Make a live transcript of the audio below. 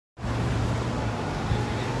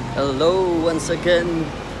Hello once again.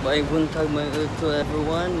 Maayong buntag to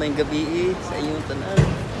everyone. Maayong gabi sa inyong tanan.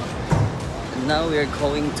 And now we are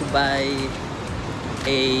going to buy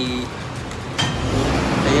ayan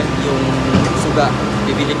yung suga.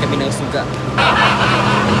 Bibili kami ng suga.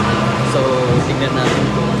 So tignan natin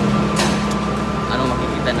kung ano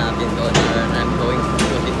makikita natin doon. And I'm going to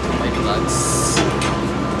put it to my vlogs.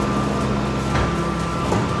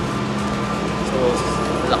 So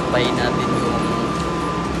lakbayin natin yung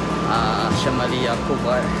Chandelier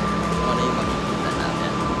bar. Ano yung makikita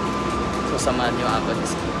natin. So samahan nyo ako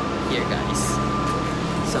here guys.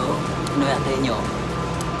 So ano natin nyo?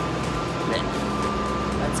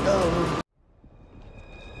 Let's go!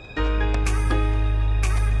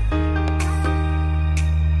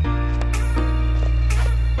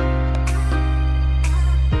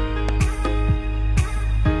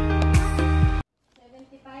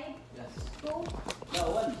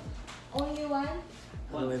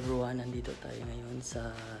 Hello everyone, nandito tayo ngayon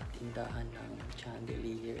sa tindahan ng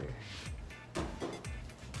Chandelier.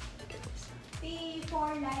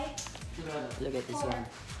 P4 light. Look at this one.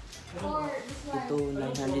 This one. Ito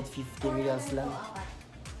 950 reals lang.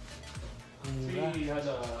 Ang mura.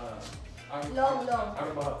 Long.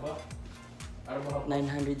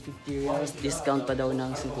 950 reals, discount pa daw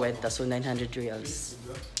ng 50, so 900 reals.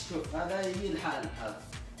 هذا يجي الحال هذا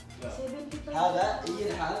 75. هذا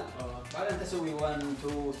يجي الحال بعدين تسوي 1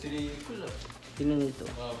 2 3 كله Tingnan nito.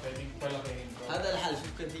 هذا الحال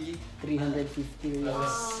شوف كيف يجي 350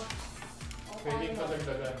 reals. Pwedeng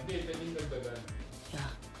padagdagan. Hindi, pwedeng dagdagan.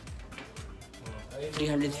 Yeah.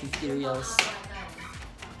 350 reals.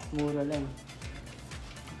 Mura lang.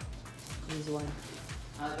 This one.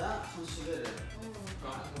 هذا 5 ريال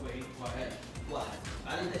واحد. واحد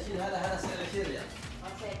بعدين تشيل هذا 20 ريال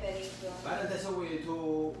Separation. بعدين تسوي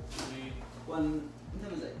 2 1 انت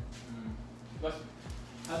مزاج بس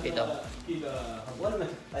Ito. كده 1 متر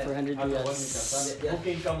 400 reals.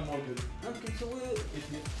 ممكن كم موجود؟ ممكن تسوي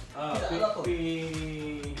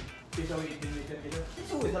تسوي 2 متر كده؟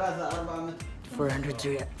 تسوي 3 4 متر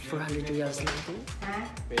 400 reals lang ito. Ha?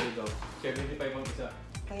 Pwede daw. 75 ang isa.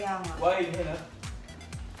 Kaya nga. Wide hina.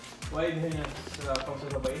 Wide hina sa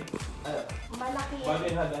pangsasabay. Malaki yan. Bali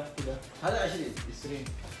hada kida. هذا 20 String.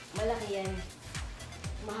 Malaki yan.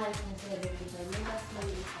 Mahal ng 75. May mas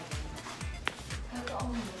maliit ka din. Ito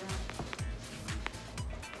ang mura.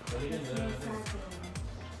 Bali yan. Sa atin.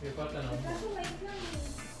 Ipat na no? Kaso wait lang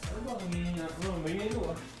eh. Ano ba ang hihingap mo? May yelo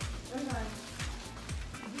ah. Ano?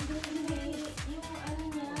 Hindi. Yung ano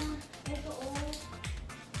niya. Ito o.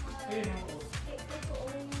 Ito o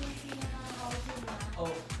yung pinaka-house niya.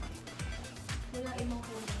 Oh. Walang ibang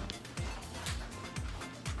kulay.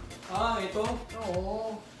 Ito?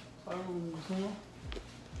 Oo. Parang gusto mo?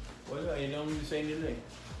 Wala, yun ang design nila eh.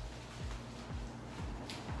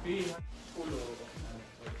 Ulo.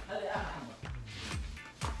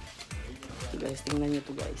 Ito guys, tingnan nyo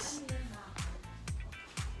to guys.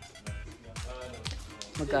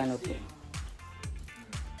 Magkano to?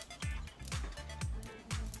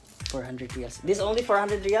 400 reals. This only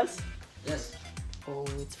 400 reals? يس Oh,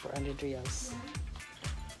 it's 400 reals.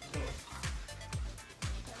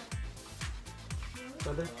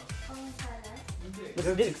 Brother? But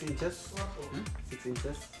this, 6 inches? 6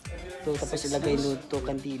 inches? to tapos ilagay to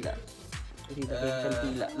kandila. Dito kay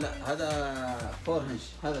kandila. لا هذا 4 inch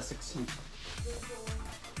هذا 6 inch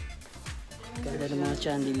Ganda ng mga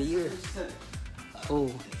chandelier. Oh,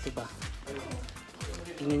 ito pa.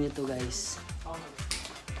 Tingnan nyo to guys.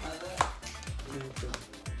 Tingnan nyo to.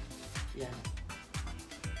 Yan.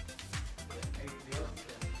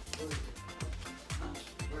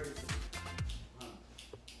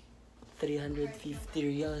 $350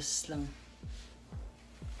 reals lang.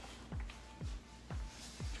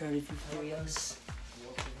 350 reals.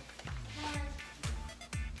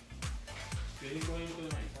 Pwede ko yung ito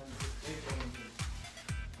naman.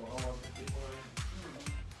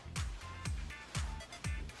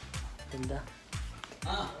 Ganda.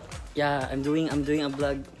 Yeah, I'm doing a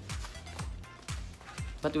vlog.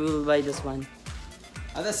 But we will buy this one.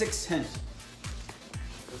 هذا 6 inch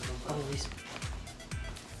Always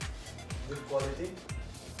Good quality?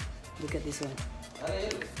 look at this one. هذا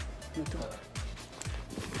يلو Ano to?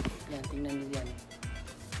 Yan, tingnan nyo yan.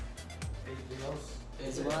 Anything else?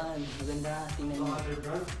 This one, maganda. Tingnan No nyo. other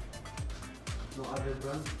brand? No other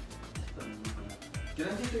brand?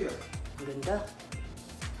 جرانتي 2 years Maganda.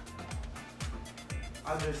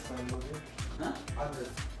 Other style okay? ها Other.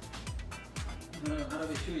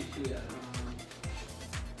 عربي شوي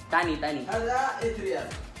Tani. هذا 8 ريال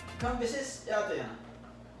كم بسس يعطينا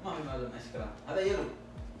ما في معلومة اشكال هذا يلو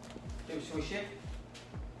شوف شوي شيك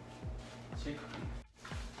شيك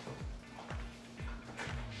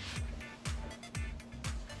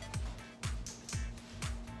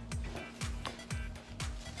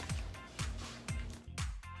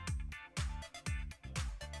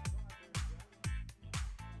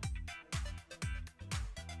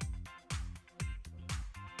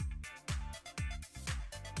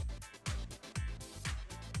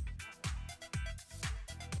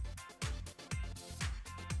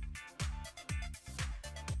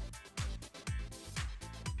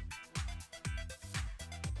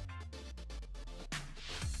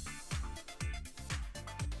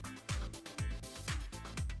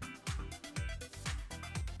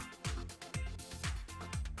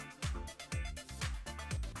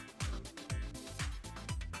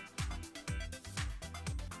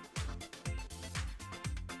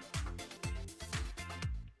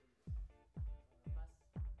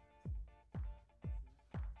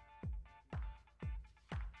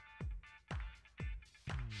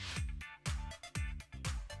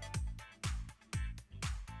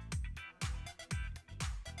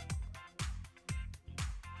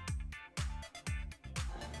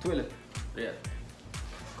 12 ريال.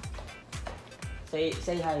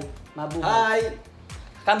 Say hi. Mabuhay. هاي.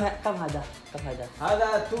 Kam hada.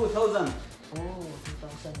 هذا 2000. Oh,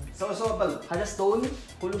 2000. سوا بلب. Hada stone?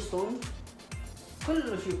 Kulo stone?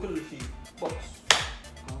 كل شيء بوكس.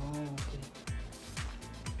 Oh, okay.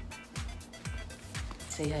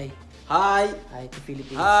 Say hi. هاي. Hi to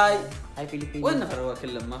Philippines. Hi. Hi Philippines. وين نفر هو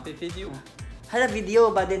كلهم ما في فيديو؟ هذا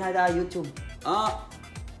فيديو بعدين هذا يوتيوب.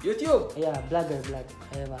 يوتيوب. Yeah, vlogger.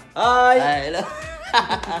 Ayan ba? هاي. Hello.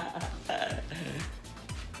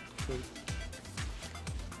 Okay.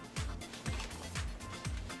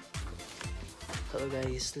 Hello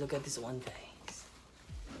guys, look at this one guys.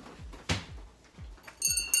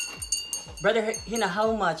 Brother Hina,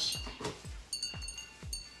 how much?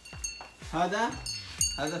 هذا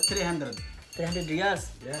 300. 300 riyals.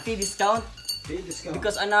 Yeah. Fee discount? في ديسكاونت.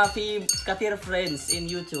 Because ana fi katir friends in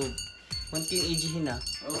YouTube. Mungkin iji Hina.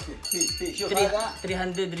 اوكي في شوف هذا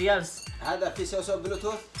 300 riyals. هذا في سوسو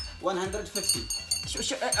بلوتوث 150.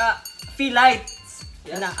 Fee lights.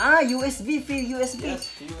 Yes. Hina. USB. Fee USB. Yes,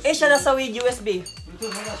 USB. Eيش هذا سوي USB?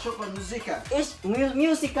 بلوتوث هذا شوف الموسيقى. ايش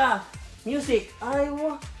music.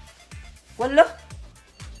 Aywa. Wala.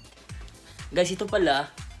 Guys, ito pala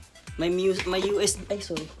may USB. Ay,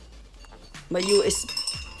 sorry. May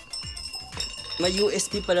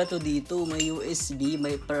USB pala to dito. May USB,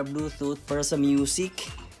 may para Bluetooth, para sa music.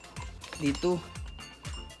 Dito.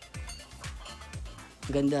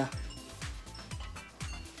 Ganda.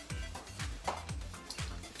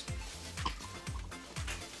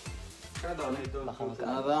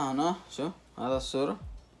 هذا هنا شو هذا الصورة.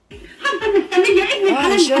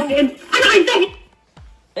 شو؟ انا عايزاه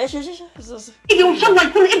ايش يجي وان شاء الله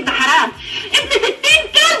يكون ابن حرام. ابن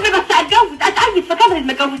 60 كلب بس اتجوز اتعيد في قبر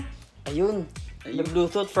المجوز. Ayun. The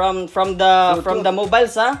Bluetooth from the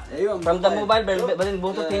mobiles, ha? أيوة, From the mobile. mobile, but then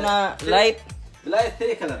Bluetooth هنا light. لايت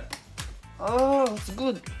 3 كلر. Oh, it's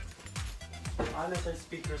good. Ano sa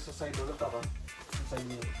speaker sa side ulit ako? Sa side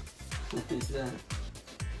niyo.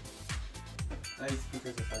 Ay,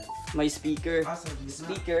 speaker sa side. My speaker. Sa gitna.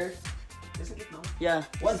 Speaker. Sa gitna. Yeah.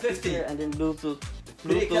 150. Speaker and then Bluetooth.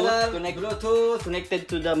 3 كلر. بلوتوث. Connected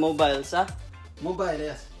to the mobiles, ha? موبايل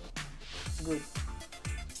يس. It's good.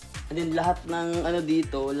 And then lahat ng ano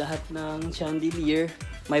dito, lahat ng chandelier,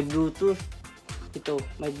 may Bluetooth. Ito,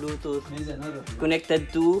 may Bluetooth. ميزان هذا. Connected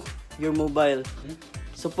to your mobile.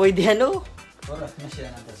 So pwede ano? ورا ماشي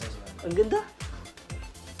أنا تسوي. Ang ganda.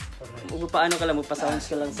 Paano ka lang, magpa-sounds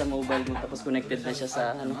ka lang sa mobile mo tapos connected na siya sa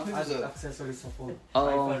ano. Accessories sa phone.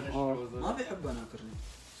 Oo. ما بيحب أنا كرني.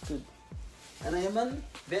 Good. أنا يمن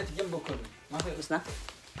بيت جنبه كله. ما في. Tapos na?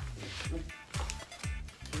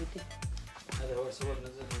 هذا هو صور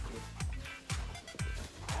نزل يوتيوب.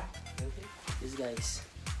 These guys.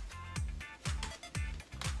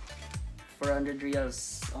 400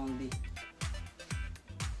 reals only.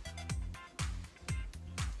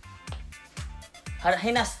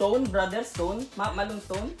 Hina stone, brother, stone. Malung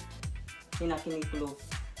stone. Hina kinikulo.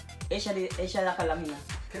 Asia la kalam hina.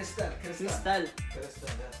 كريستال. Crystal.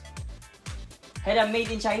 كريستال يس. Hina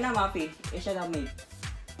made in China, mapi. Asia na made.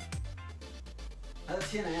 هذا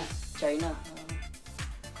شيء يس. China.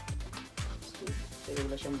 Pero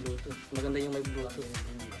wala siyang Bluetooth. Maganda yung may Bluetooth.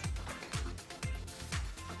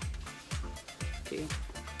 Okay.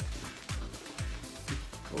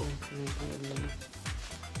 Oh,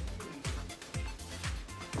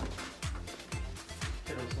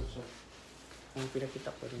 ang pinakita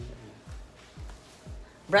ko rin.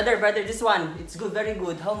 Brother, this one. It's good, very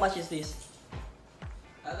good. How much is this?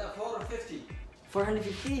 هذا 450.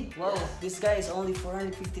 450? Wow, Yes. this guy is only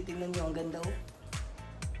 450. Tingnan nyo, ang ganda oh.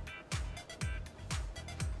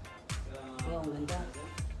 Wow, ang ganda.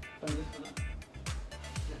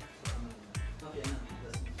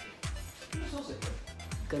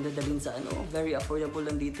 Ganda dalhin sa ano, very affordable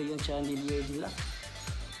lang dito yung chandelier nila.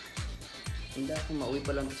 Hindi ako mauwi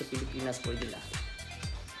pa lang sa Pilipinas, pwede lang.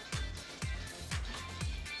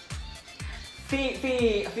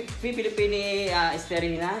 Filipini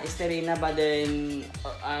Esterina ba din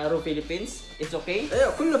Philippines? It's okay?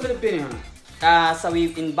 ايوه كله فلبيني هنا.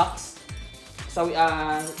 Sawi in box. Sawi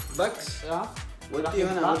بكس. ah. ودي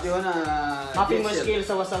هنا ما في مشكلة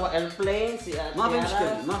سوا airplane ما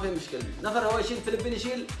في مشكلة نفر هو يشيل فلبيني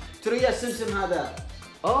يشيل تريا سمسم هذا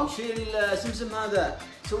شيل سمسم هذا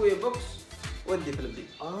سوي بوكس ودي فلبين.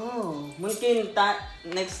 mungkin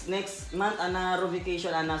next month ana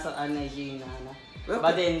vacation ana sa Nigeria ana.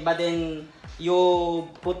 Okay. But then you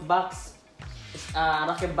put box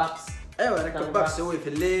rakib box. ايوه ركب بوكس سوي في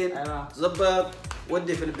الليل أيوة. ظبط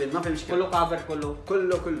ودي فلبين ما في مشكلة. كله cover كله.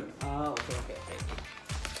 كله. Okay.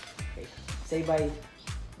 Say bye.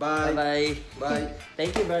 Bye. Bye-bye. Bye.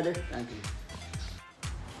 Thank you, brother. Thank you.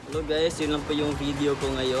 Hello guys, yun lang po yung video ko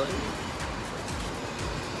ngayon.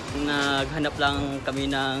 Naghanap lang kami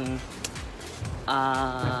ng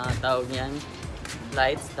tawag niyan,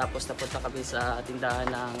 lights. Tapos napunta kami sa tindahan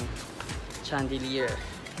ng Chandelier.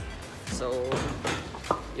 So,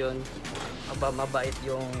 yun. Mabait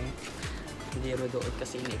yung hindi doon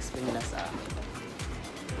kasi in-explain nila sa amin.